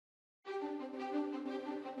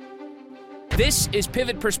This is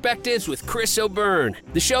Pivot Perspectives with Chris O'Byrne,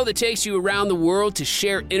 the show that takes you around the world to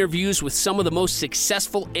share interviews with some of the most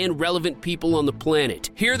successful and relevant people on the planet.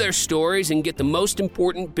 Hear their stories and get the most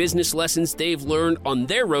important business lessons they've learned on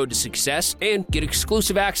their road to success, and get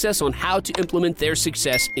exclusive access on how to implement their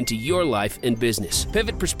success into your life and business.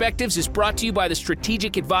 Pivot Perspectives is brought to you by the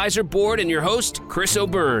Strategic Advisor Board and your host, Chris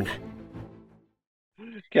O'Byrne.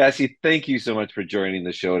 Cassie, thank you so much for joining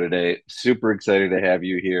the show today. Super excited to have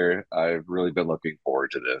you here. I've really been looking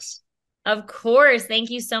forward to this. Of course. Thank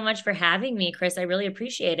you so much for having me, Chris. I really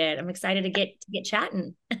appreciate it. I'm excited to get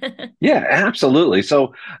chatting. Yeah, absolutely.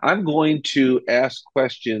 So I'm going to ask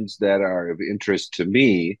questions that are of interest to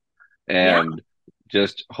me Yeah. and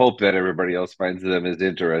just hope that everybody else finds them as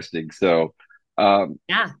interesting. So, um,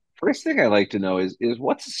 Yeah. first thing I like to know is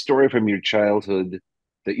what's a story from your childhood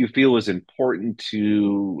that you feel was important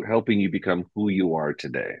to helping you become who you are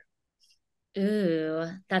today? Ooh,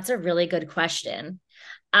 that's a really good question.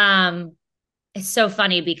 Um, it's so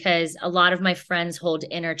funny because a lot of my friends hold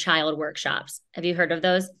inner child workshops. Have you heard of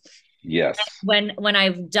those? Yes. When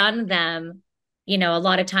I've done them, a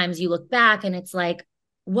lot of times you look back and it's like,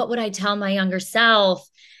 what would I tell my younger self?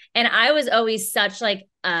 And I was always such like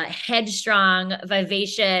a headstrong,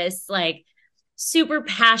 vivacious, like super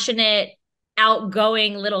passionate,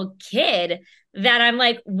 outgoing little kid that I'm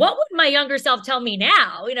like, what would my younger self tell me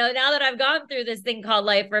now? Now that I've gone through this thing called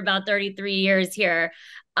life for about 33 years here.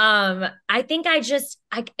 I think I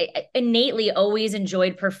innately always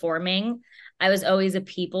enjoyed performing. I was always a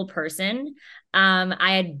people person.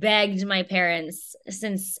 I had begged my parents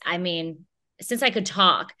since I could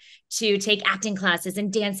talk to take acting classes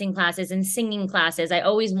and dancing classes and singing classes. I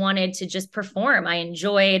always wanted to just perform.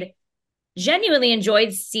 Genuinely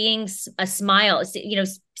enjoyed seeing a smile,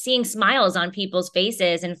 seeing smiles on people's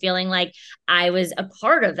faces and feeling like I was a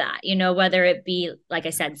part of that, whether it be, like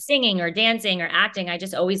I said, singing or dancing or acting. I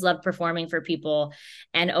just always loved performing for people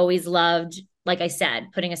and always loved, like I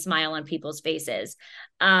said, putting a smile on people's faces.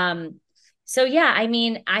 So yeah,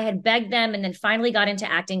 I had begged them and then finally got into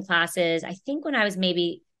acting classes, I think when I was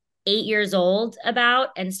maybe 8 years old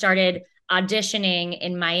and started auditioning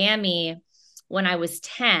in Miami when I was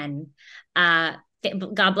 10.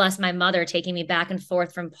 God bless my mother taking me back and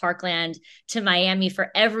forth from Parkland to Miami for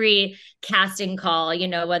every casting call,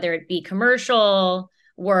 whether it be commercial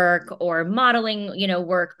work or modeling,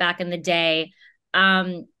 work back in the day.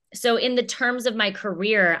 So in the terms of my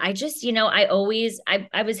career, I just,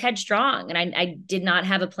 I was headstrong and I did not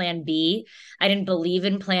have a plan B. I didn't believe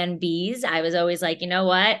in plan Bs. I was always like, you know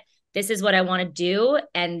what? This is what I want to do.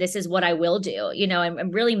 And this is what I will do,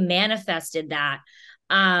 and really manifested that.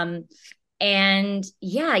 And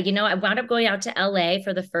yeah, I wound up going out to LA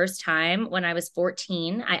for the first time when I was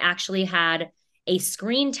 14. I actually had a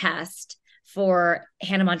screen test for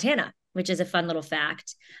Hannah Montana, which is a fun little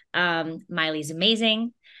fact. Miley's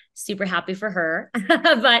amazing. Super happy for her.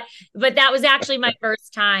 but that was actually my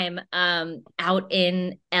first time out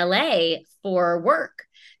in LA for work.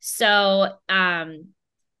 So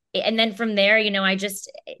and then from there, I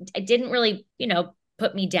didn't really,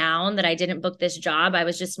 put me down that I didn't book this job. I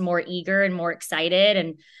was just more eager and more excited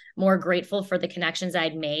and more grateful for the connections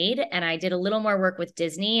I'd made. And I did a little more work with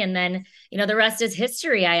Disney. And then, the rest is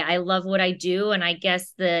history. I love what I do. And I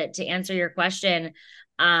guess to answer your question,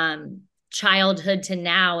 childhood to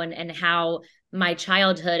now and how my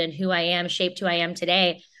childhood and who I am shaped who I am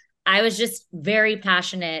today, I was just very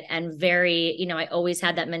passionate and very, I always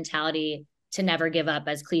had that mentality to never give up,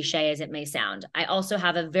 as cliche as it may sound. I also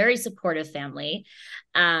have a very supportive family.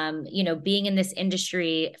 Being in this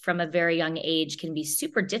industry from a very young age can be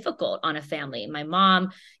super difficult on a family. My mom,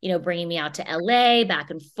 bringing me out to LA back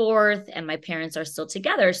and forth, and my parents are still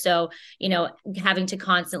together. So, having to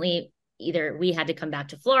constantly either we had to come back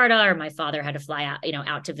to Florida or my father had to fly out,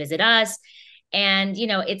 out to visit us. And,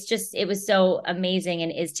 it was so amazing and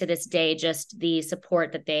is to this day just the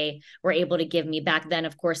support that they were able to give me back then,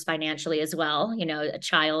 of course, financially as well. A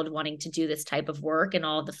child wanting to do this type of work and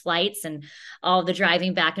all the flights and all the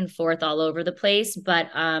driving back and forth all over the place. But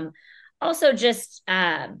also just,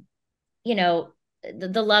 you know,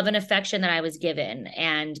 the love and affection that I was given.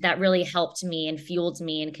 And that really helped me and fueled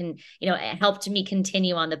me and it helped me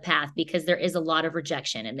continue on the path because there is a lot of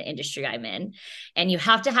rejection in the industry I'm in. And you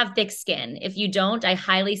have to have thick skin. If you don't, I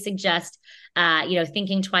highly suggest,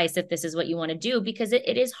 thinking twice if this is what you want to do because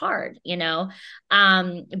it is hard,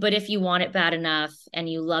 but if you want it bad enough and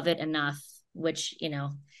you love it enough, which,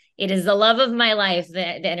 it is the love of my life,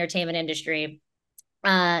 the entertainment industry,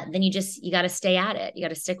 then you got to stay at it. You got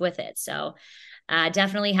to stick with it. So,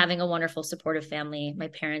 definitely having a wonderful supportive family, my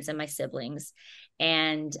parents and my siblings.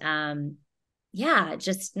 And yeah,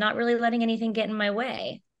 just not really letting anything get in my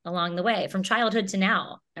way along the way from childhood to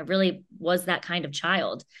now. I really was that kind of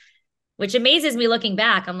child, which amazes me looking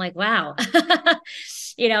back. I'm like, wow.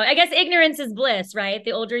 I guess ignorance is bliss, right?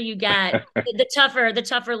 The older you get, the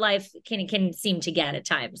tougher life can seem to get at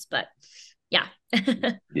times. But yeah.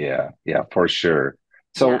 Yeah, yeah, for sure.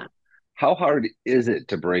 Yeah. So, how hard is it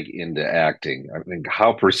to break into acting? I mean,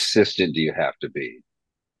 how persistent do you have to be?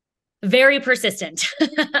 Very persistent.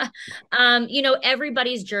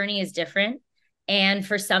 Everybody's journey is different. And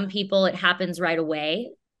for some people, it happens right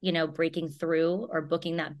away, breaking through or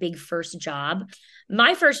booking that big first job.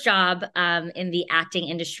 My first job in the acting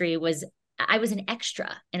industry was I was an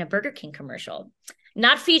extra in a Burger King commercial.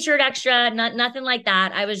 Not featured extra, nothing like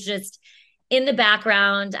that. I was just in the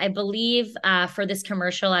background. I believe for this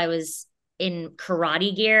commercial, I was in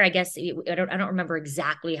karate gear. I guess I don't remember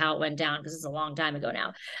exactly how it went down because it's a long time ago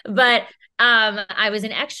now. But I was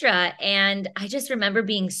an extra, and I just remember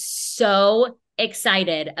being so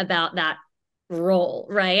excited about that role.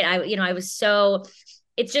 Right? I was so.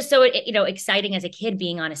 It's just so exciting as a kid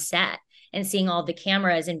being on a set and seeing all the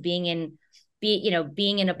cameras and being in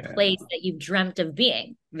a place Yeah, that you've dreamt of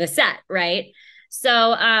being, the set, right?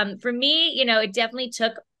 So for me,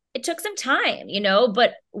 it took some time,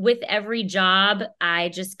 but with every job, I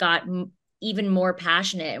just got even more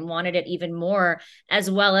passionate and wanted it even more,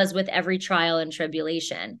 as well as with every trial and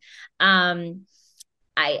tribulation. Um,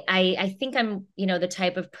 I think I'm, the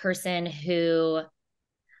type of person who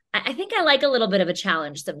I think I like a little bit of a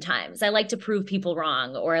challenge sometimes. I like to prove people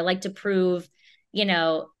wrong, or I like to prove, you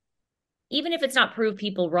know, even if it's not prove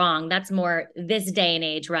people wrong, that's more this day and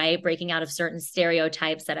age, right? Breaking out of certain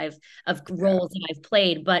stereotypes that of yeah. roles that I've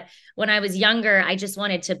played. But when I was younger, I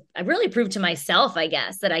really proved to myself, I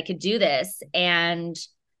guess, that I could do this. And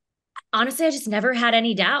honestly, I just never had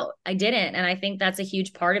any doubt. I didn't. And I think that's a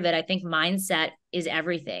huge part of it. I think mindset is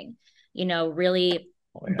everything, really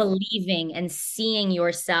Oh, yeah. believing and seeing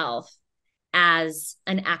yourself as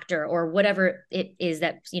an actor or whatever it is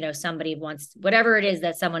that somebody wants, whatever it is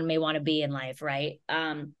that someone may want to be in life, right?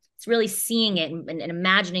 It's really seeing it and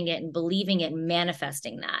imagining it and believing it and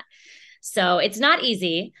manifesting that. So it's not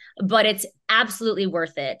easy, but it's absolutely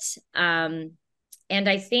worth it. And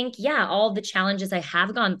I think, yeah, all the challenges I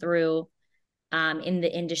have gone through in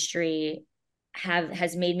the industry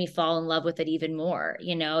has made me fall in love with it even more.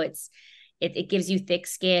 It gives you thick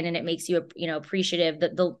skin, and it makes you appreciative.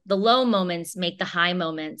 The low moments make the high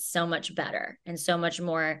moments so much better and so much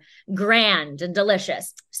more grand and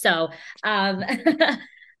delicious. So I'm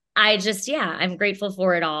grateful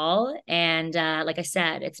for it all. And like I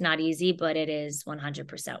said, it's not easy, but it is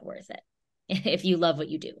 100% worth it if you love what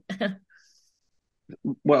you do.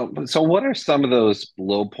 Well, so what are some of those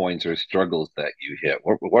low points or struggles that you hit?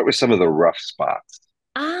 What were some of the rough spots?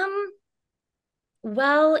 um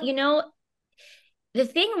well, the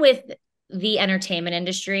thing with the entertainment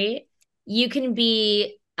industry, you can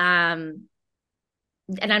be and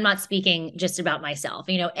I'm not speaking just about myself,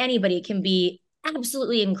 anybody can be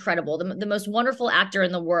absolutely incredible, the most wonderful actor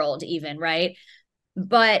in the world, even, right?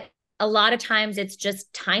 But a lot of times it's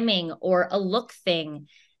just timing or a look thing.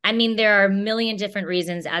 I mean, there are a million different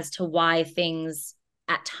reasons as to why things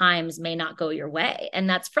at times may not go your way. And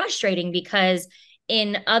that's frustrating because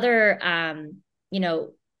in other you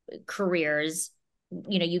know, careers,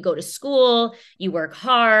 you go to school, you work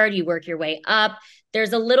hard, you work your way up.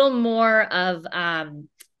 There's a little more of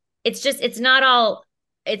it's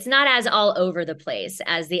not as all over the place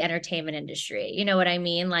as the entertainment industry. You know what I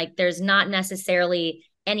mean? Like there's not necessarily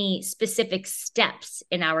any specific steps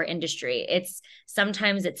in our industry. It's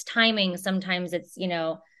sometimes it's timing, sometimes it's,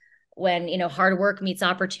 when, hard work meets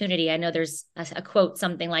opportunity. I know there's a quote,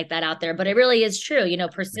 something like that out there, but it really is true,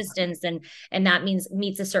 persistence, and that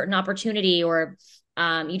meets a certain opportunity, or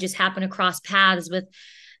you just happen to cross paths with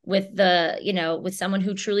someone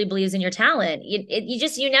who truly believes in your talent.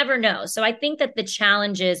 You never know. So I think that the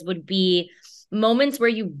challenges would be moments where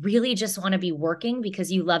you really just want to be working because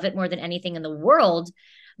you love it more than anything in the world,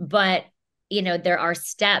 but there are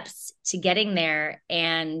steps to getting there,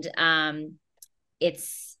 and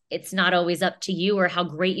it's not always up to you or how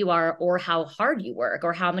great you are or how hard you work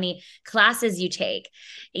or how many classes you take.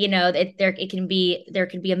 There could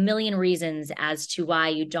be a million reasons as to why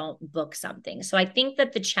you don't book something. So I think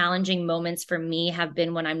that the challenging moments for me have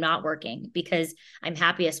been when I'm not working, because I'm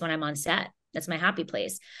happiest when I'm on set. That's my happy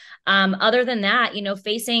place. Other than that,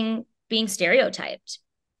 facing being stereotyped,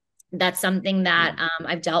 that's something that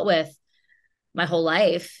I've dealt with my whole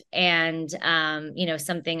life, and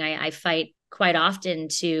something I fight quite often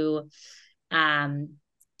um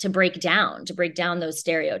to break down those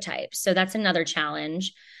stereotypes. So that's another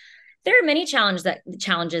challenge. There are many challenges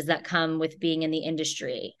that come with being in the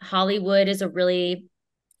industry. Hollywood is a really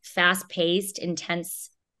fast-paced, intense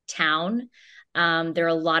town. There are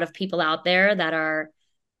a lot of people out there that are,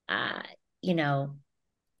 uh, you know,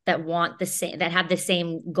 that want the same, that have the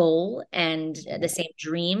same goal and the same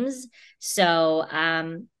dreams. So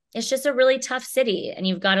it's just a really tough city. And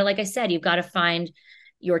you've got to, like I said, you've got to find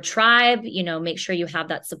your tribe, make sure you have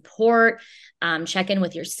that support, check in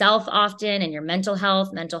with yourself often and your mental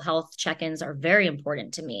health. Mental health check-ins are very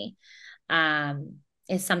important to me.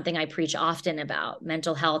 Is something I preach often about.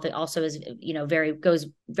 Mental health, it also is, goes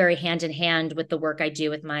very hand in hand with the work I do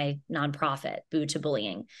with my nonprofit, Boo to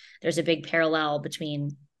Bullying. There's a big parallel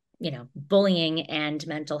between bullying and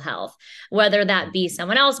mental health, whether that be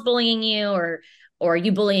someone else bullying you or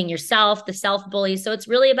you bullying yourself, the self bully. So it's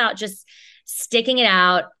really about just sticking it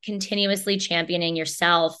out, continuously championing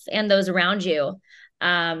yourself and those around you.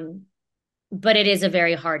 But it is a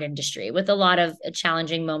very hard industry with a lot of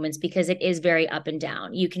challenging moments because it is very up and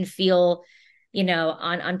down. You can feel,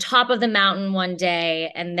 on top of the mountain one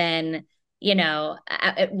day, and then,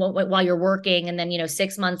 while you're working, and then,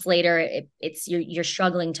 6 months later, you're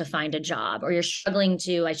struggling to find a job, or you're struggling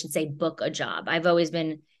to, I should say, book a job. I've always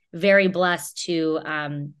been very blessed to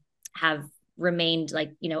have remained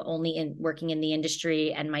only in working in the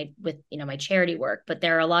industry and my charity work. But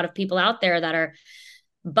there are a lot of people out there that are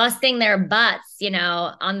busting their butts,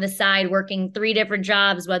 on the side, working 3 different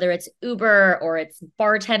jobs, whether it's Uber or it's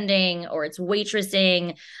bartending or it's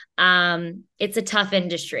waitressing. It's a tough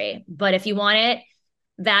industry, but if you want it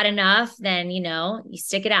bad enough, then, you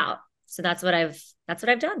stick it out. So that's what I've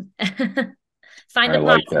done. Find I the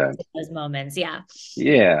like positives that. in those moments. Yeah.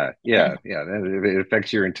 Yeah. It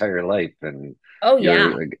affects your entire life, and Oh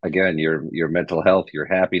yeah, your mental health, your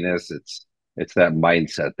happiness. It's that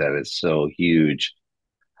mindset that is so huge.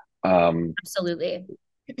 Um, absolutely.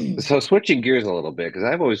 so switching gears a little bit, because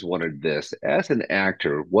I've always wondered this, as an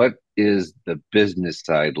actor, what is the business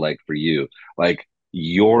side like for you? Like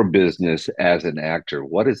your business as an actor,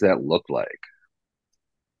 what does that look like?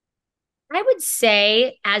 I would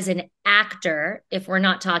say, as an actor, if we're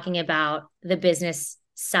not talking about the business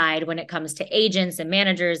side when it comes to agents and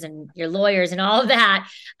managers and your lawyers and all of that,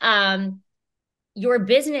 your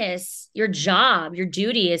business, your job, your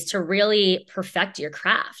duty is to really perfect your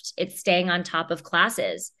craft. It's staying on top of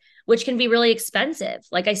classes, which can be really expensive.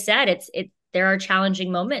 Like I said, there are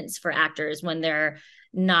challenging moments for actors when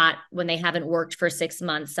they haven't worked for 6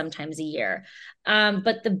 months, sometimes a year.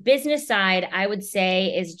 But the business side, I would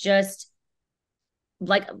say, is just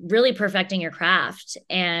like really perfecting your craft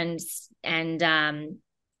and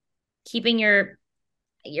keeping your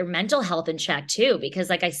mental health in check too, because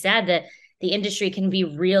like I said, the industry can be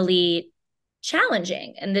really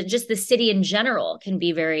challenging, and just the city in general can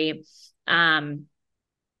be very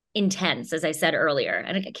intense, as I said earlier.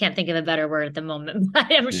 And I can't think of a better word at the moment, but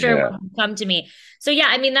I'm sure it Yeah, will come to me. So yeah,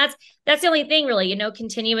 I mean, that's the only thing really,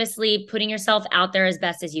 continuously putting yourself out there as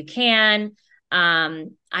best as you can.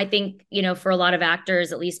 I think, for a lot of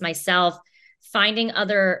actors, at least myself, finding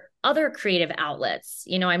other creative outlets.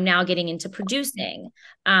 I'm now getting into producing.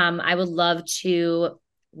 I would love to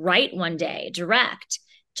write one day, direct,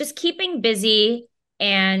 just keeping busy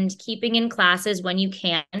and keeping in classes when you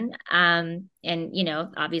can. And,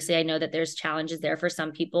 obviously I know that there's challenges there for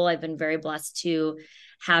some people. I've been very blessed to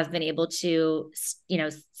have been able to,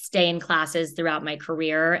 stay in classes throughout my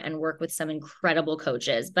career and work with some incredible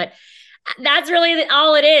coaches. But that's really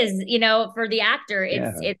all it is, for the actor.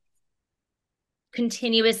 yeah. It's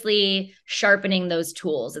continuously sharpening those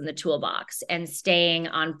tools in the toolbox and staying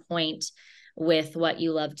on point with what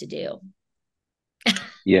you love to do.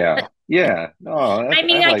 Yeah. No, I I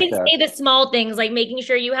mean, I like can that. say the small things like making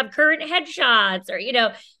sure you have current headshots, or,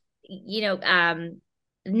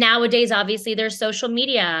 nowadays, obviously there's social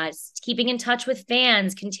media, keeping in touch with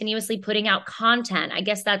fans, continuously putting out content. I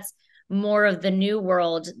guess that's more of the new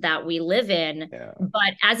world that we live in. Yeah.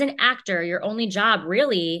 But as an actor, your only job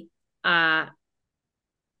really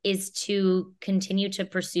is to continue to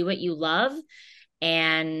pursue what you love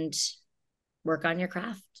and work on your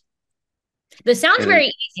craft. This sounds And it,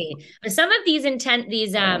 very easy, but some of oh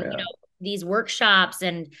yeah. these workshops,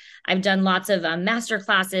 and I've done lots of master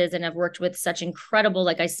classes, and I've worked with such incredible,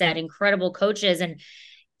 like I said, incredible coaches, and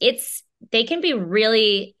it's they can be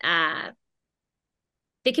really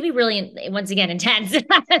once again intense.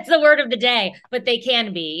 That's the word of the day, but they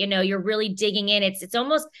can be. You're really digging in. It's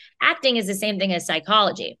almost, acting is the same thing as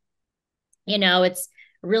psychology. It's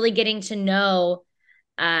really getting to know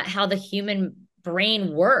how the human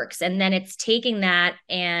brain works, and then it's taking that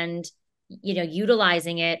and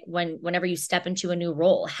utilizing it whenever you step into a new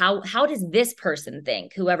role. How does this person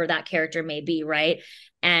think, whoever that character may be, right?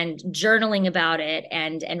 And journaling about it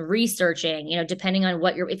and researching, depending on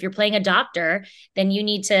if you're playing a doctor, then you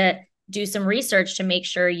need to do some research to make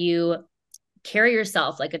sure you carry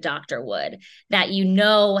yourself like a doctor would, that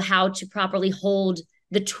how to properly hold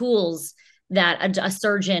the tools that a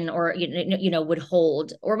surgeon or would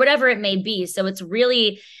hold, or whatever it may be. So it's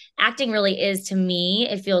really, acting really is, to me,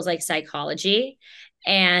 it feels like psychology.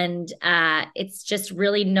 And it's just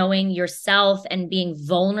really knowing yourself and being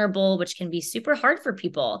vulnerable, which can be super hard for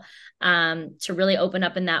people to really open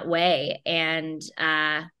up in that way. And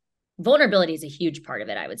vulnerability is a huge part of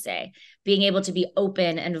it, I would say. Being able to be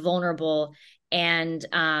open and vulnerable and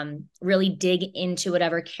really dig into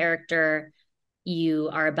whatever character you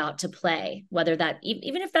are about to play, whether that,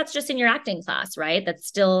 even if that's just in your acting class, right? That's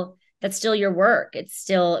still your work. It's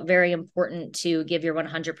still very important to give your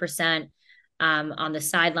 100% on the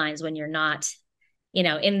sidelines when you're not,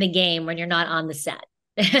 in the game, when you're not on the set,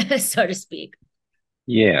 so to speak.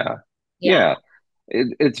 Yeah. Yeah. Yeah.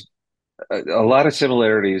 It's a lot of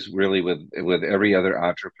similarities really with every other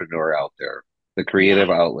entrepreneur out there. The Yeah. creative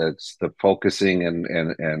outlets, the focusing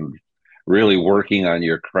and really working on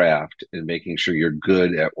your craft and making sure you're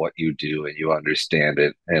good at what you do and you understand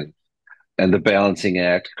it, and the balancing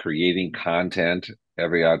act, creating content.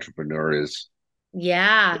 Every entrepreneur is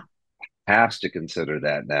Yeah. has to consider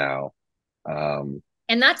that now. Um,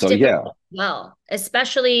 And that's so yeah, difficult as well,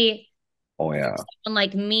 especially oh for yeah, someone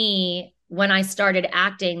like me. When I started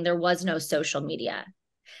acting, there was no social media.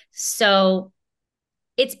 So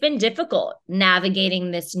it's been difficult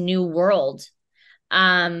navigating this new world,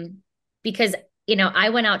 um, because I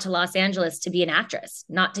went out to Los Angeles to be an actress,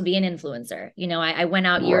 not to be an influencer. I went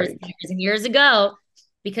out years right. and years and years ago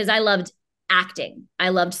because I loved acting. I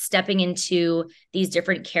loved stepping into these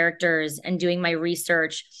different characters and doing my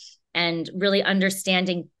research and really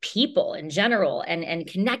understanding people in general and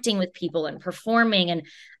connecting with people and performing. And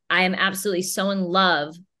I am absolutely so in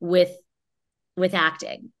love with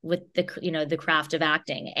acting, with the craft of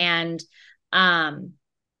acting. And um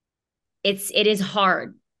it is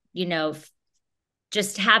hard,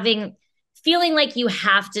 just feeling like you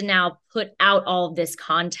have to now put out all of this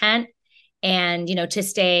content and to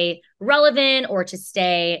stay relevant or to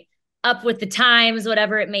stay up with the times,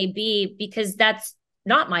 whatever it may be, because that's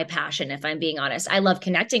not my passion. If I'm being honest, I love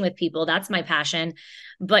connecting with people, that's my passion.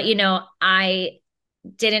 But I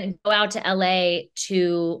didn't go out to LA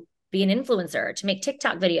to be an influencer, to make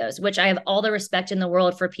TikTok videos, which I have all the respect in the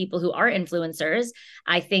world for people who are influencers.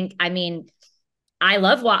 I mean, I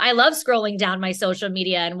love scrolling down my social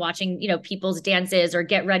media and watching, people's dances or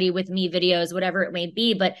get ready with me videos, whatever it may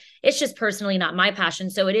be, but it's just personally not my passion.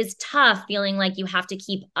 So it is tough feeling like you have to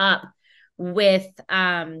keep up with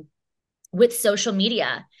social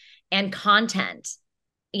media and content,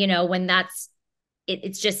 when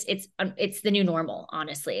it's the new normal,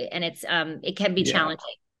 honestly. And it can be Yeah.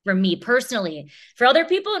 challenging for me personally. For other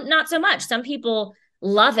people, not so much. Some people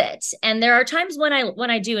love it. And there are times when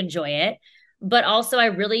I do enjoy it, but also I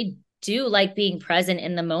really do like being present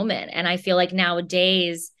in the moment. And I feel like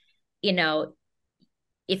nowadays, you know,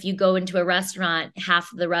 if you go into a restaurant,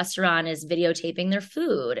 half of the restaurant is videotaping their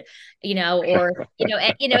food, or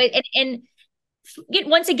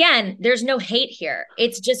once again, there's no hate here.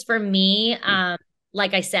 It's just for me.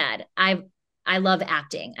 Like I said, I love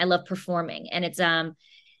acting. I love performing, and it's on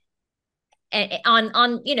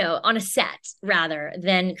a set rather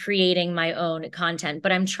than creating my own content.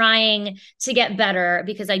 But I'm trying to get better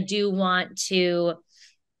because I do want to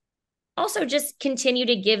also just continue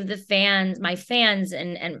to give my fans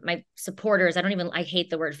and my supporters. I hate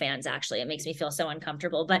the word fans, actually. It makes me feel so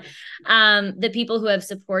uncomfortable. But the people who have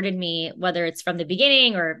supported me, whether it's from the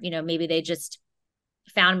beginning or, maybe they just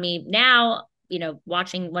found me now,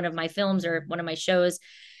 watching one of my films or one of my shows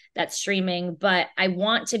that's streaming. But I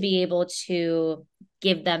want to be able to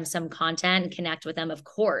give them some content and connect with them, of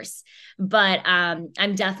course. But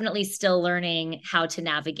I'm definitely still learning how to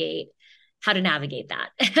navigate that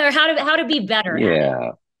or how to be better at it,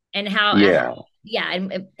 Yeah. and Yeah.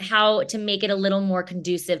 and how to make it a little more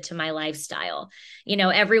conducive to my lifestyle.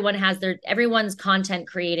 Everyone's content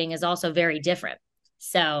creating is also very different.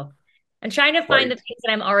 So I'm trying to find Right. the things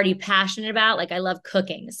that I'm already passionate about. Like I love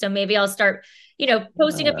cooking. So maybe I'll start,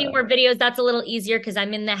 posting a few Uh, more videos. That's a little easier because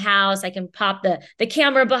I'm in the house. I can pop the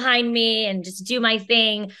camera behind me and just do my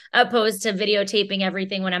thing, opposed to videotaping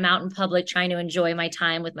everything when I'm out in public trying to enjoy my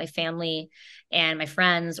time with my family and my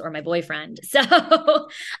friends or my boyfriend. So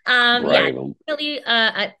yeah, right. really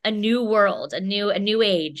a new world, a new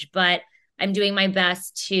age, but I'm doing my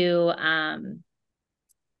best to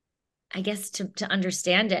I guess to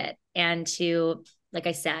understand it and to, like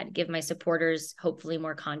I said, give my supporters hopefully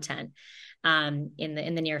more content in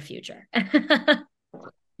the near future.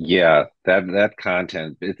 Yeah, that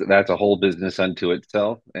content, that's a whole business unto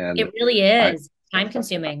itself. And It really I is time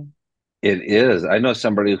consuming. it is. I know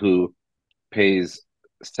somebody who pays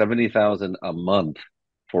 70,000 a month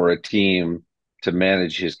for a team to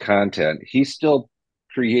manage his content. He's still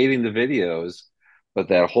creating the videos, but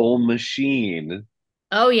that whole machine,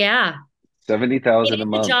 Oh yeah. It 70,000 a is a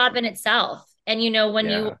month. job in itself. And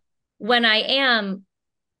Yeah. when I am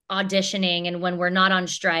auditioning and when we're not on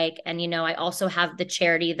strike, and I also have the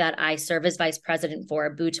charity that I serve as vice president for,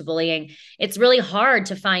 Boo to Bullying, it's really hard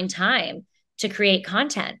to find time to create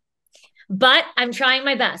content. But I'm trying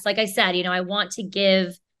my best. Like I said, I want to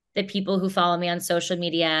give the people who follow me on social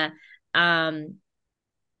media um,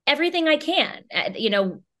 everything I can.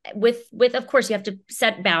 With of course you have to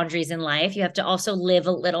set boundaries in life. You have to also live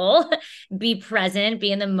a little, be present,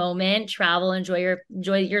 be in the moment, travel, enjoy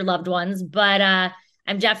your loved ones. But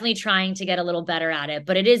I'm definitely trying to get a little better at it.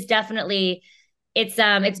 But it is definitely it's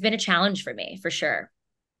been a challenge for me for sure.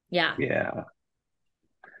 Yeah. Yeah.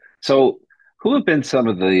 So, who have been some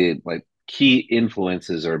of the like key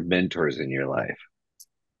influences or mentors in your life?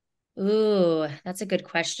 Ooh, that's a good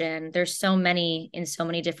question. There's so many in so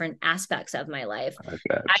many different aspects of my life. I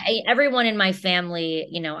bet. Everyone in my family,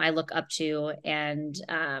 I look up to, and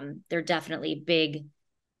they're definitely big.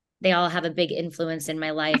 They all have a big influence in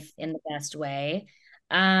my life in the best way.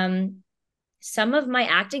 Um, some of my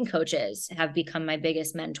acting coaches have become my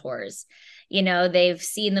biggest mentors. They've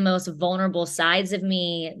seen the most vulnerable sides of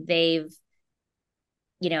me. They've,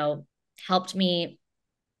 you know, helped me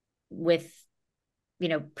with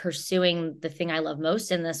pursuing the thing I love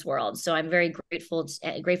most in this world. So I'm very grateful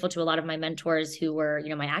to a lot of my mentors who were,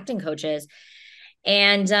 my acting coaches.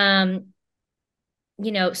 And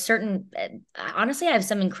certain honestly, I have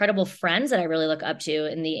some incredible friends that I really look up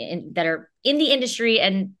to that are in the industry,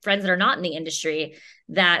 and friends that are not in the industry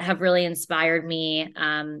that have really inspired me.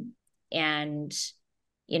 And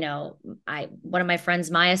I one of my friends,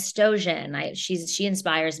 Maya Stojan, she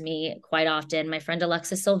inspires me quite often. My friend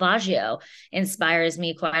Alexis Silvaggio inspires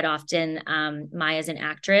me quite often. Maya's an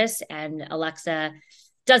actress, and Alexa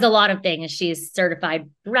does a lot of things. She's certified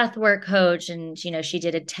breathwork coach, and she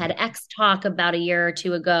did a TEDx talk about a year or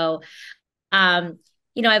two ago. Um,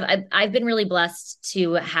 I've been really blessed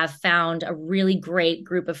to have found a really great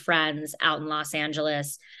group of friends out in Los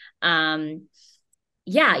Angeles.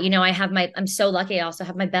 Yeah, I'm so lucky. I also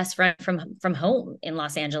have my best friend from home in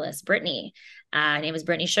Los Angeles, Brittany. Her name is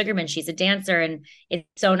Brittany Sugarman. She's a dancer, and it's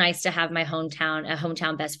so nice to have a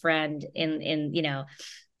hometown best friend in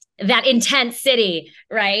that intense city,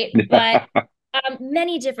 right? But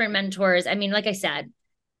many different mentors. I mean, like I said,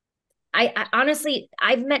 I honestly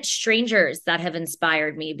I've met strangers that have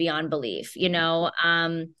inspired me beyond belief.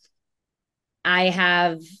 I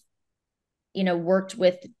have worked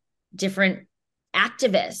with different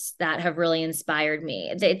activists that have really inspired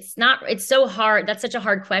me. It's so hard. That's such a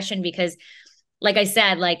hard question because, like I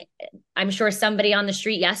said, like I'm sure somebody on the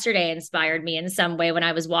street yesterday inspired me in some way when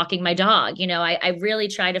I was walking my dog. I really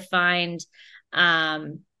try to find,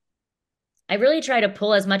 I really try to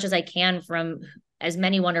pull as much as I can from as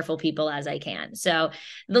many wonderful people as I can. So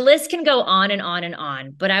the list can go on and on and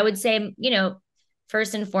on. But I would say,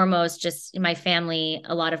 first and foremost, just my family,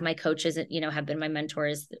 a lot of my coaches, have been my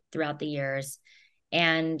mentors throughout the years.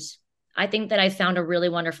 And I think that I found a really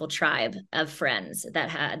wonderful tribe of friends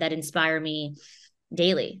that inspire me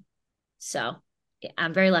daily. So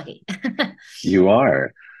I'm very lucky. You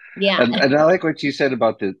are. Yeah, And I like what you said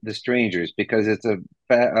about the strangers because it's a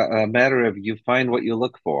matter of you find what you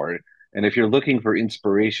look for. And if you're looking for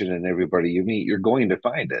inspiration in everybody you meet, you're going to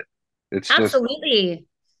find it. It's just, absolutely.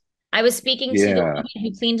 I was speaking to the yeah. woman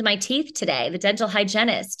who cleaned my teeth today, the dental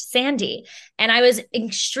hygienist, Sandy, and I was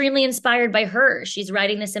extremely inspired by her. She's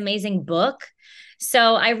writing this amazing book.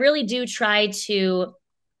 So I really do try to,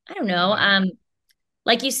 I don't know,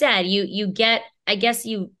 like you said, you get, I guess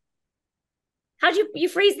how'd you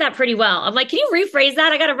phrase that pretty well? I'm like, can you rephrase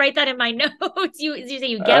that? I got to write that in my notes. You say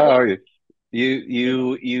you get what Oh,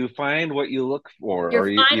 you find what you look for, you or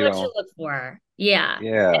find what you look for. Yeah. And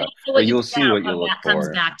yeah, also or what you you'll put see out what you look comes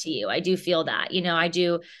for. back to you. I do feel that.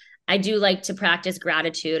 I do like to practice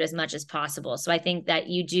gratitude as much as possible. So I think that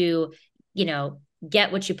you do,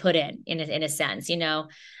 get what you put in a sense.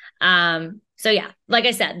 So yeah, like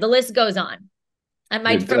I said, the list goes on. It From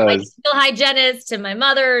my does. dental hygienist to my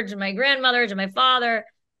mother, to my grandmother, to my father,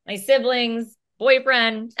 my siblings,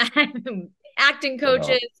 boyfriend, acting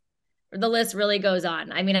coaches, Oh, the list really goes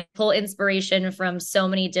on. I mean, I pull inspiration from so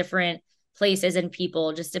many different places and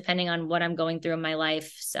people, just depending on what I'm going through in my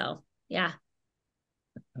life. So yeah.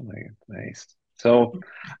 Oh my God, nice. So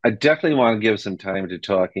I definitely want to give some time to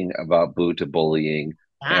talking about Boo to bullying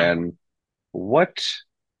Yeah. and what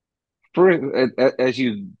for as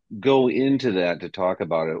you go into that to talk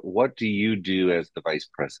about it, what do you do as the vice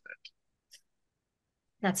president?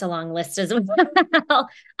 That's a long list as well.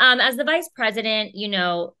 As the vice president,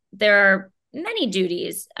 there are many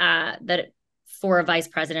duties that for a vice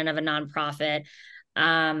president of a nonprofit.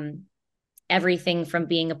 Um, Everything from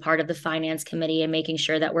being a part of the finance committee and making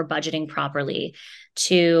sure that we're budgeting properly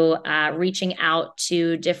to reaching out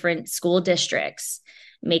to different school districts,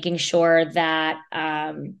 making sure that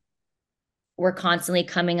we're constantly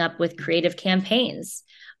coming up with creative campaigns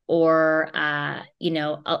or a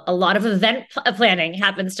lot of event planning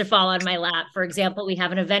happens to fall on my lap. For example, we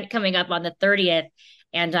have an event coming up on the 30th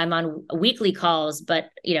and I'm on weekly calls, but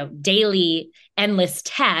daily endless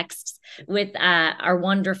texts with our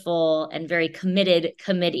wonderful and very committed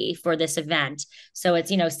committee for this event. So it's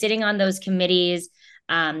sitting on those committees,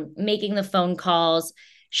 making the phone calls,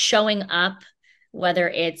 showing up, whether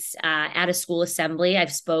it's at a school assembly.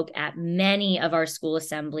 I've spoke at many of our school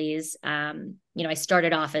assemblies. I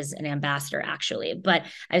started off as an ambassador actually, but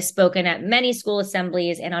I've spoken at many school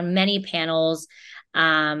assemblies and on many panels,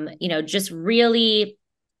 just really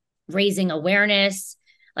raising awareness.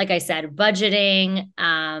 Like I said, budgeting.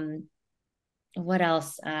 What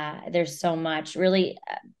else? There's so much really.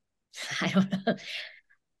 I don't know.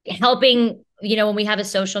 Helping, when we have a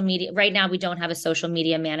social media, right now we don't have a social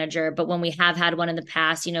media manager, but when we have had one in the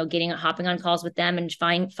past, hopping on calls with them and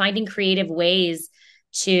finding creative ways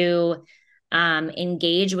to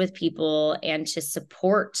engage with people and to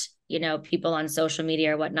support, people on social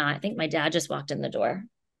media or whatnot. I think my dad just walked in the door.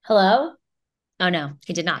 Hello? Oh no,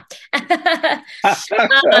 he did not. I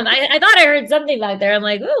thought I heard something back there. I'm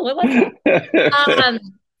like, oh, what was that?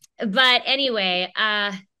 But anyway,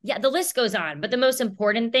 yeah, the list goes on. But the most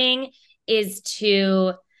important thing is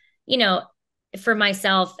to, for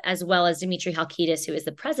myself, as well as Dimitri Halkidis, who is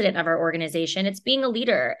the president of our organization, it's being a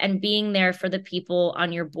leader and being there for the people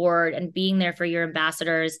on your board and being there for your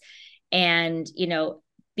ambassadors and,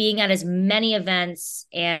 being at as many events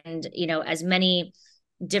and, as many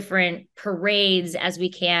different parades as we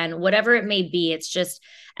can, whatever it may be. It's just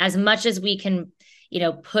as much as we can,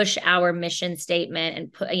 push our mission statement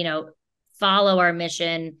and put, follow our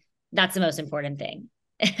mission. That's the most important thing.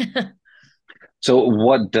 So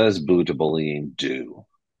what does Boo to Bullying do?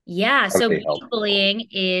 Yeah. How do So they help people? bullying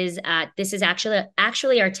is this is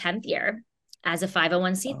actually our 10th year as a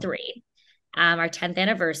 501c3, our 10th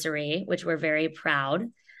anniversary, which we're very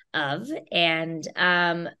proud of. And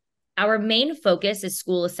our main focus is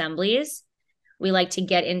school assemblies. We like to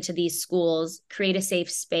get into these schools, create a safe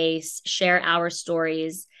space, share our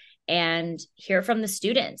stories, and hear from the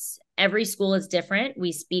students. Every school is different.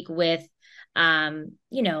 We speak with,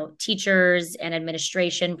 teachers and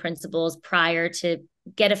administration principals prior to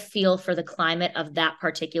get a feel for the climate of that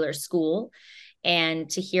particular school and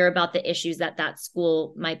to hear about the issues that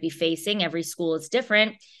school might be facing. Every school is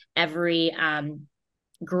different. Every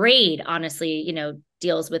grade, honestly,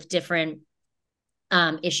 deals with different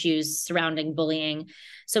issues surrounding bullying.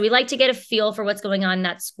 So we like to get a feel for what's going on in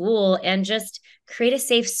that school and just create a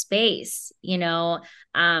safe space,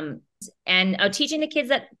 and teaching the kids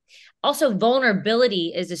that also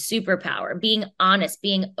whilnerability is a superpower, being honest,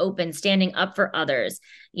 being open, standing up for others,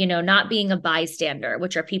 not being a bystander,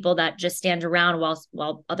 which are people that just stand around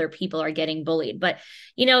while other people are getting bullied. But,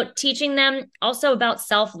 teaching them also about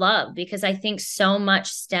self-love, because I think so much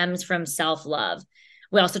stems from self-love.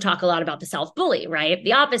 We also talk a lot about the self-bully, right?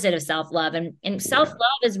 The opposite of self-love. And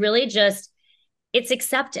self-love is really just, it's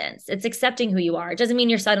acceptance. It's accepting who you are. It doesn't mean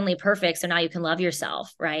you're suddenly perfect, so now you can love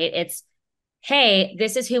yourself, right? It's, hey,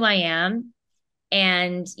 this is who I am.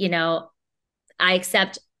 And, I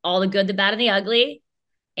accept all the good, the bad, and the ugly.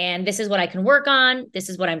 And this is what I can work on. This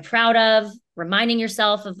is what I'm proud of. Reminding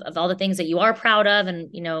yourself of all the things that you are proud of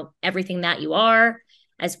and, everything that you are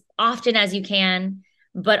as often as you can.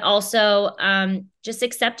 But also just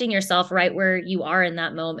accepting yourself right where you are in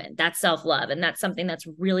that moment. That's self-love. And that's something that's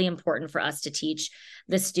really important for us to teach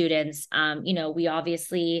the students. We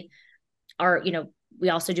obviously are, we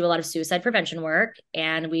also do a lot of suicide prevention work,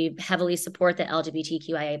 and we heavily support the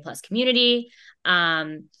LGBTQIA plus community.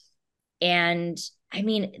 And I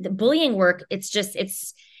mean, the bullying work,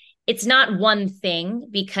 it's not one thing,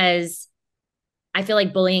 because I feel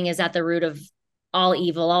like bullying is at the root of all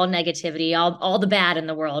evil, all negativity, all the bad in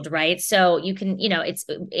the world, right? So you can, it's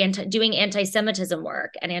doing anti-Semitism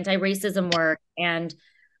work and anti-racism work. And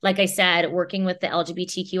like I said, working with the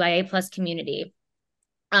LGBTQIA plus community,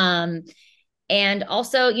 Um, and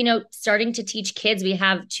also, starting to teach kids. We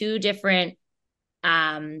have two different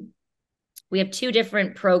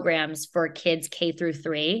programs for kids K through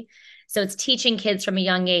 3. So it's teaching kids from a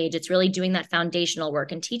young age. It's really doing that foundational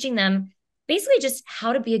work and teaching them basically just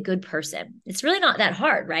how to be a good person. It's really not that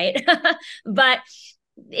hard, right? But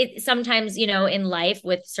it sometimes, in life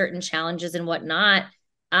with certain challenges and whatnot,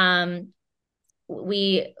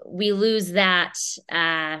 we lose that.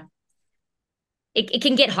 It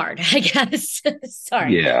can get hard, I guess.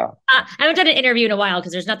 Sorry. Yeah. I haven't done an interview in a while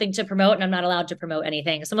because there's nothing to promote and I'm not allowed to promote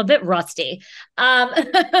anything. So I'm a bit rusty.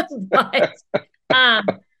 But um,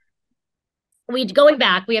 going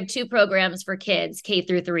back, we have two programs for kids K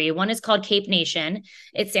through 3. One is called Cape Nation.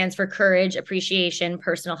 It stands for Courage, Appreciation,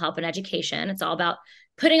 Personal Help, and Education. It's all about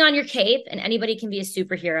putting on your cape, and anybody can be a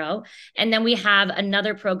superhero. And then we have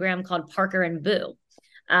another program called Parker and Boo,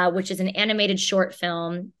 which is an animated short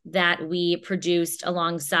film that we produced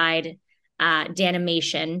alongside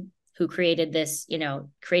Danimation, who created this,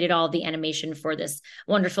 created all the animation for this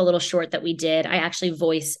wonderful little short that we did. I actually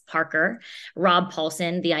voice Parker, Rob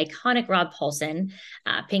Paulson, the iconic Rob Paulson,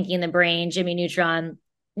 Pinky and the Brain, Jimmy Neutron,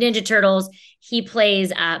 Ninja Turtles. He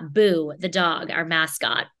plays Boo, the dog, our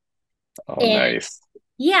mascot. Oh, And nice.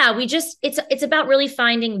 yeah, it's about really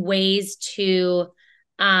finding ways to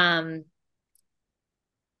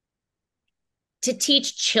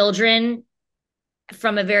teach children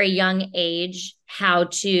from a very young age how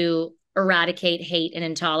to eradicate hate and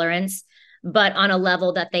intolerance, but on a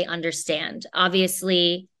level that they understand.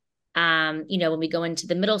 Obviously, when we go into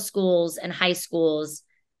the middle schools and high schools,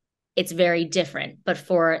 it's very different. But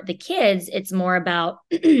for the kids, it's more about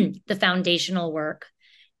the foundational work.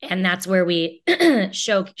 And that's where we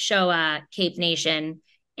show Cape Nation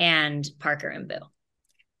and Parker and Boo.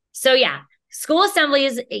 So yeah, school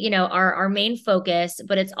assemblies, are our main focus,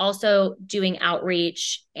 but it's also doing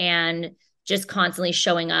outreach and just constantly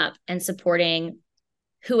showing up and supporting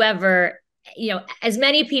whoever, as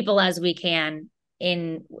many people as we can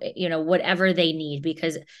in, whatever they need,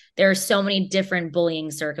 because there are so many different bullying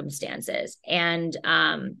circumstances and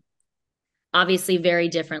obviously very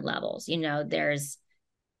different levels. There's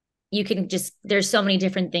so many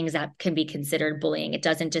different things that can be considered bullying. It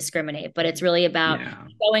doesn't discriminate, but it's really about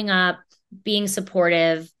showing up, being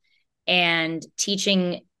supportive, and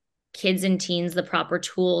teaching kids and teens the proper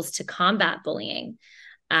tools to combat bullying.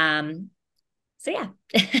 So yeah.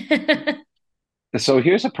 So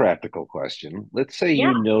here's a practical question. Let's say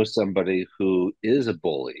Yeah. you know somebody who is a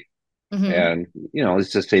bully, Mm-hmm. and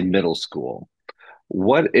let's just say middle school.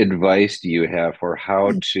 What advice do you have for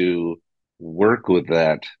how to work with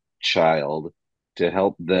that child to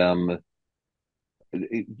help them?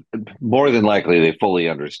 More than likely, they fully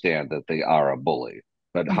understand that they are a bully,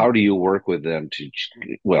 but Mm-hmm. how do you work with them to,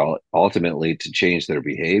 well, ultimately to change their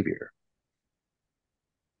behavior?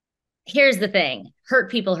 Here's the thing: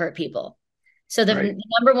 hurt people hurt people. So the Right.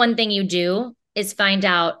 number one thing you do is find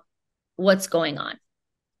out what's going on.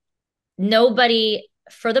 Nobody,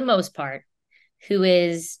 for the most part, who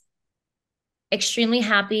is extremely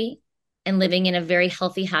happy and living in a very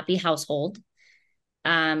healthy, happy household,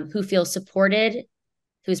 who feels supported,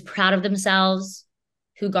 who's proud of themselves,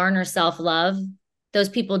 who garner self-love, those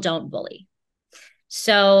people don't bully.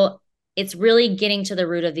 So it's really getting to the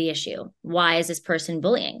root of the issue. Why is this person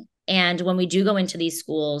bullying? And when we do go into these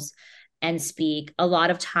schools and speak, a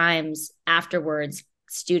lot of times afterwards,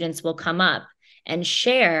 students will come up and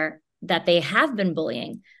share that they have been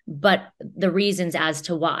bullying, but the reasons as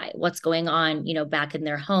to why, what's going on, back in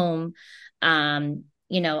their home. A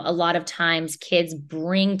lot of times kids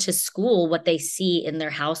bring to school what they see in their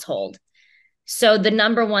household. So the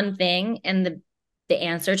number one thing and the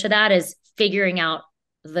answer to that is figuring out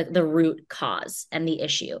the root cause and the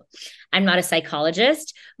issue. I'm not a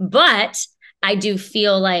psychologist, but I do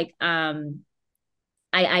feel like I've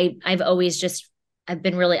always just I've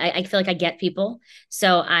been really I feel like I get people.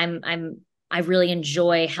 So I really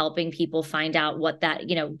enjoy helping people find out what that,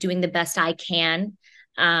 doing the best I can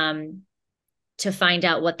to find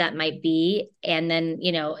out what that might be. And then,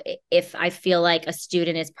 if I feel like a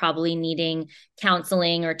student is probably needing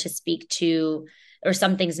counseling or to speak to, or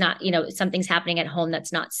something's not, something's happening at home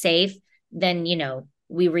that's not safe, then,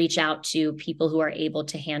 we reach out to people who are able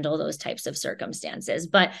to handle those types of circumstances.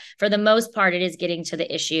 But for the most part, it is getting to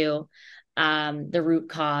the issue, the root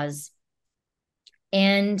cause.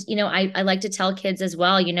 And, I like to tell kids as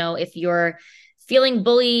well, if you're feeling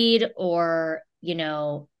bullied or,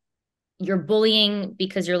 you're bullying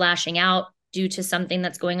because you're lashing out due to something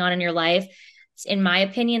that's going on in your life, in my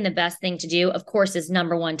opinion, the best thing to do, of course, is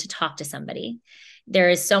number one, to talk to somebody. There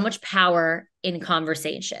is so much power in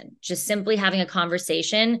conversation. Just simply having a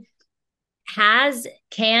conversation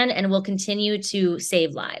can, and will continue to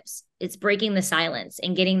save lives. It's breaking the silence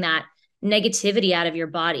and getting that negativity out of your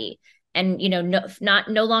body, and,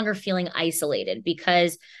 no longer feeling isolated,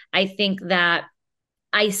 because I think that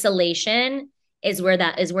isolation is where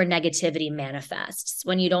negativity manifests,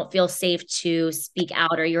 when you don't feel safe to speak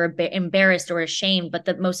out, or you're embarrassed or ashamed. But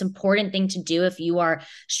the most important thing to do, if you are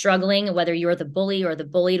struggling, whether you're the bully or the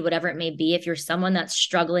bullied, whatever it may be, if you're someone that's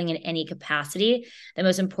struggling in any capacity, the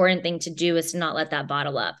most important thing to do is to not let that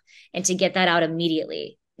bottle up, and to get that out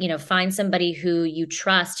immediately. Find somebody who you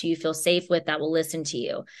trust, who you feel safe with, that will listen to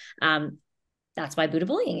you. That's why Buddha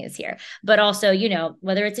Bullying is here. But also,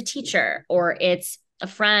 whether it's a teacher, or it's a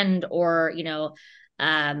friend, or,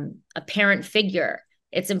 a parent figure,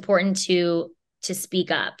 it's important to speak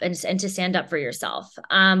up and to stand up for yourself.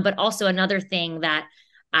 But also, another thing that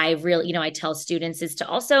I really, I tell students, is to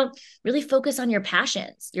also really focus on your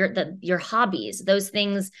passions, your hobbies. Those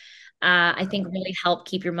things, I think, really help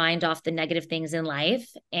keep your mind off the negative things in life.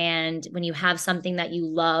 And when you have something that you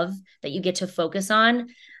love, that you get to focus on,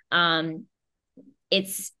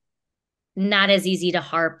 it's not as easy to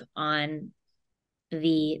harp on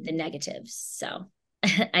the negatives. So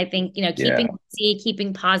I think, keeping busy,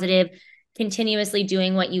 keeping positive, continuously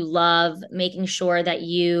doing what you love, making sure that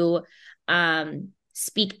you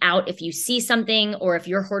speak out if you see something, or if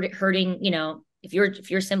you're hurting, if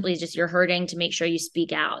you're simply just, you're hurting, to make sure you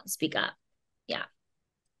speak out, speak up. Yeah.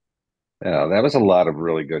 Yeah, that was a lot of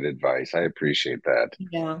really good advice. I appreciate that.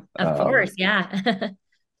 Yeah, of course. Yeah.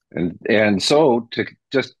 And so, to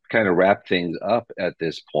just kind of wrap things up at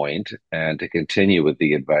this point, and to continue with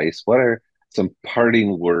the advice, what are some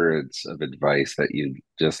parting words of advice that you'd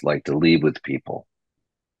just like to leave with people?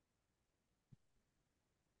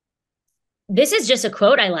 This is just a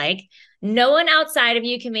quote I like. No one outside of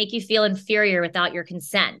you can make you feel inferior without your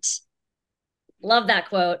consent. Love that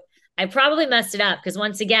quote. I probably messed it up, because,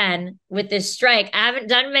 once again, with this strike, I haven't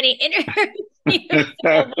done many interviews in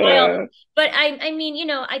a while. But I mean,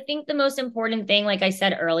 I think the most important thing, like I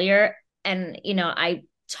said earlier, and, I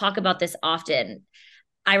talk about this often,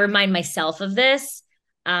 I remind myself of this.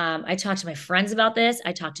 I talk to my friends about this.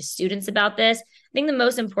 I talk to students about this. I think the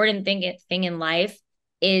most important thing in life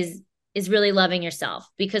is really loving yourself,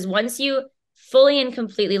 because once you fully and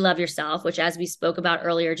completely love yourself, which, as we spoke about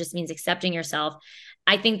earlier, just means accepting yourself,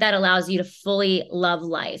 I think that allows you to fully love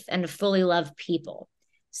life and to fully love people.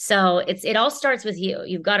 So it all starts with you.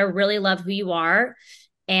 You've got to really love who you are.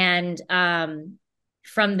 And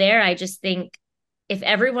from there, I just think, if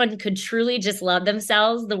everyone could truly just love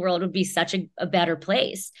themselves, the world would be such a better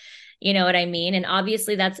place. You know what I mean? And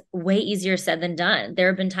obviously, that's way easier said than done. There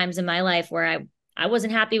have been times in my life where I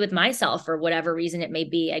wasn't happy with myself, for whatever reason it may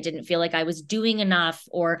be. I didn't feel like I was doing enough,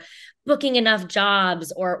 or booking enough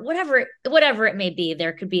jobs, or whatever it may be.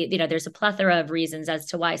 There could be, there's a plethora of reasons as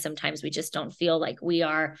to why sometimes we just don't feel like we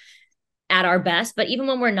are at our best. But even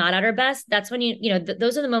when we're not at our best, that's when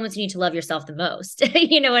those are the moments you need to love yourself the most.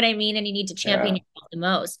 You know what I mean? And you need to champion yourself the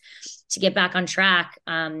most, to get back on track,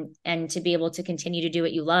 and to be able to continue to do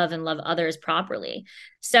what you love and love others properly.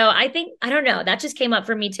 So I think, I don't know, that just came up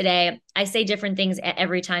for me today. I say different things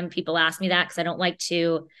every time people ask me that, because I don't like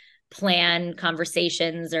to plan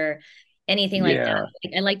conversations or anything like that.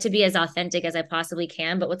 I like to be as authentic as I possibly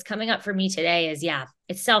can. But what's coming up for me today is,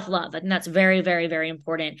 it's self-love. And that's very, very, very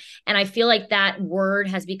important. And I feel like that word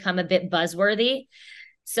has become a bit buzzworthy.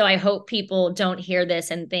 So I hope people don't hear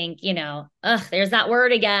this and think, there's that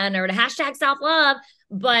word again, or the hashtag self-love.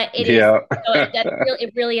 But it is,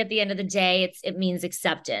 it really, at the end of the day, it means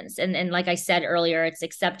acceptance. And like I said earlier, it's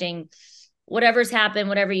accepting whatever's happened,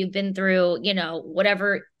 whatever you've been through,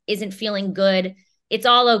 whatever isn't feeling good. It's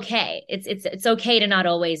all okay. It's okay to not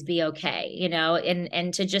always be okay,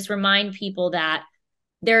 and to just remind people that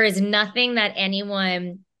there is nothing that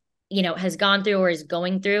anyone, has gone through or is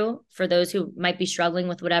going through, for those who might be struggling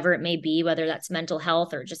with whatever it may be, whether that's mental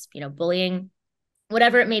health or just, bullying,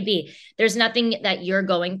 whatever it may be. There's nothing that you're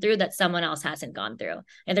going through that someone else hasn't gone through.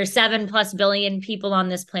 And there's 7+ billion people on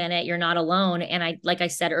this planet. You're not alone. And like I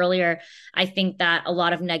said earlier, I think that a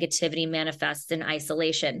lot of negativity manifests in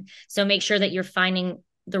isolation. So make sure that you're finding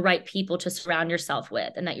the right people to surround yourself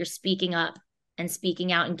with, and that you're speaking up and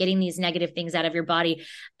speaking out and getting these negative things out of your body.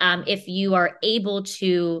 If you are able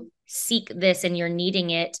to seek this and you're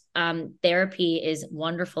needing it, therapy is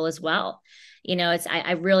wonderful as well.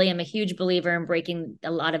 I really am a huge believer in breaking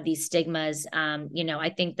a lot of these stigmas.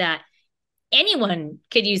 I think that anyone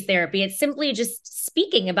could use therapy. It's simply just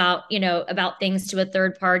speaking about things to a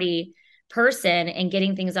third party person and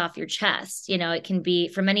getting things off your chest. It can be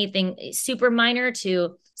from anything super minor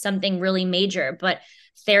to something really major, but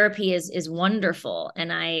therapy is wonderful.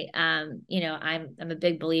 And I'm a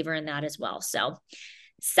big believer in that as well. So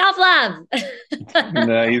self-love.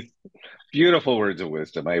 Nice. Beautiful words of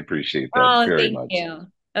wisdom. I appreciate that very Thank much. you.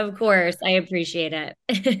 Of course. I appreciate it.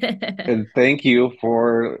 And thank you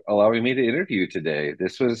for allowing me to interview today.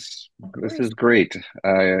 This is great.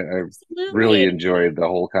 I really enjoyed the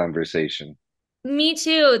whole conversation. Me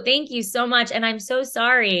too. Thank you so much. And I'm so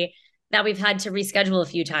sorry that we've had to reschedule a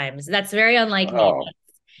few times. That's very unlike me.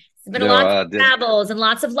 It's been lots of travels and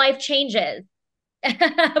lots of life changes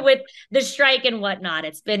with the strike and whatnot.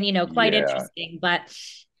 It's been, quite interesting, but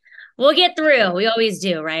we'll get through. We always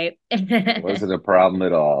do, right? It wasn't a problem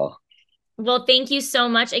at all. Well, thank you so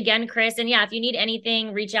much again, Chris. And yeah, if you need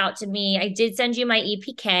anything, reach out to me. I did send you my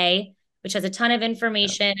EPK, which has a ton of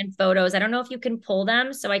information and photos. I don't know if you can pull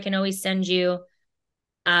them, so I can always send you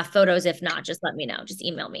photos. If not, just let me know. Just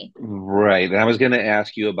email me. Right. And I was going to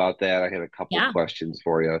ask you about that. I had a couple of questions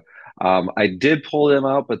for you. I did pull them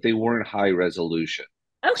out, but they weren't high resolution.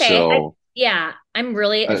 Okay. So, I'm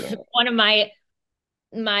really one of my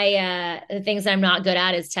things I'm not good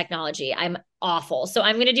at is technology. I'm awful. So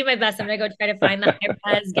I'm going to do my best. I'm going to go try to find the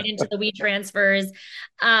high res, get into the WeTransfers.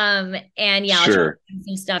 And I'll try to send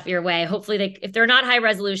some stuff your way. Hopefully if they're not high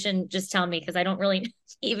resolution, just tell me, because I don't really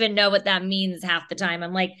even know what that means half the time.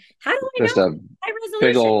 I'm like, how do I know? Just a high resolution?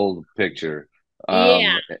 Big old picture.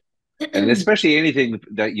 And especially anything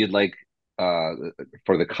that you'd like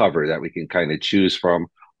for the cover that we can kind of choose from.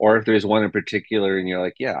 Or if there's one in particular and you're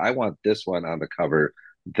like, yeah, I want this one on the cover,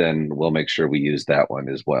 then we'll make sure we use that one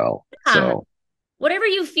as well. So whatever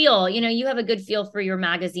you feel, you have a good feel for your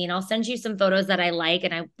magazine. I'll send you some photos that I like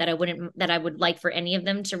and that I would like for any of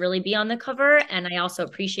them to really be on the cover. And I also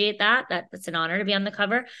appreciate that. That's an honor to be on the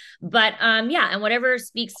cover. But and whatever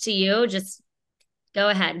speaks to you, just go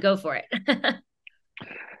ahead, go for it.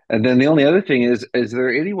 And then the only other thing is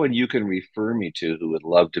there anyone you can refer me to who would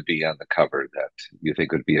love to be on the cover that you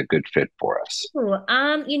think would be a good fit for us? Ooh,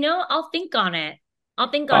 I'll think on it.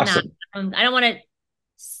 I'll think on that. I don't want to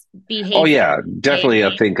be hasty. Oh yeah, definitely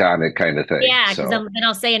a think on it kind of thing. Yeah, because then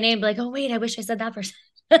I'll say a name like, oh wait, I wish I said that person.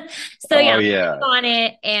 So think on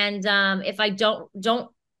it. And if I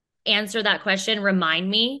don't answer that question, remind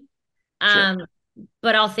me. Sure.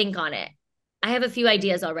 But I'll think on it. I have a few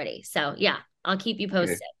ideas already. So yeah, I'll keep you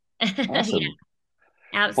posted. Okay. Awesome.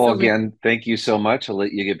 Absolutely. Well, again, thank you so much. I'll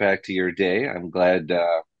let you get back to your day. I'm glad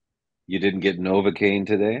you didn't get Novocaine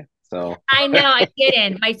today. So I know I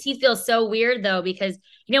didn't. My teeth feel so weird though, because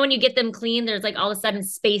when you get them clean, there's like all of a sudden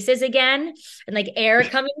spaces again and like air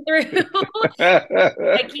coming through.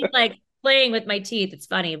 I keep like playing with my teeth. It's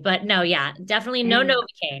funny, but no, definitely no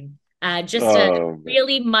Novocaine. Just a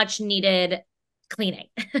really much needed cleaning.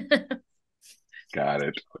 Got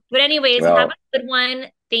it. But anyways, have a good one.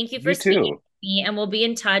 Thank you for speaking to me, and we'll be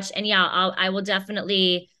in touch. And I will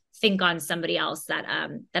definitely think on somebody else that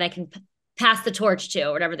I can pass the torch to,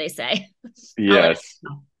 or whatever they say. Yes.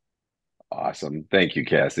 Awesome. Thank you,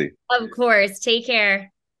 Cassie. Of course. Take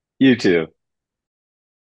care. You too.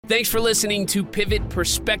 Thanks for listening to Pivot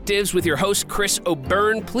Perspectives with your host, Chris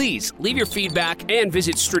O'Byrne. Please leave your feedback and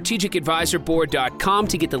visit strategicadvisorboard.com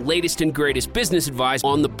to get the latest and greatest business advice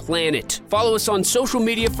on the planet. Follow us on social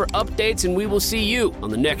media for updates, and we will see you on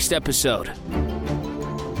the next episode.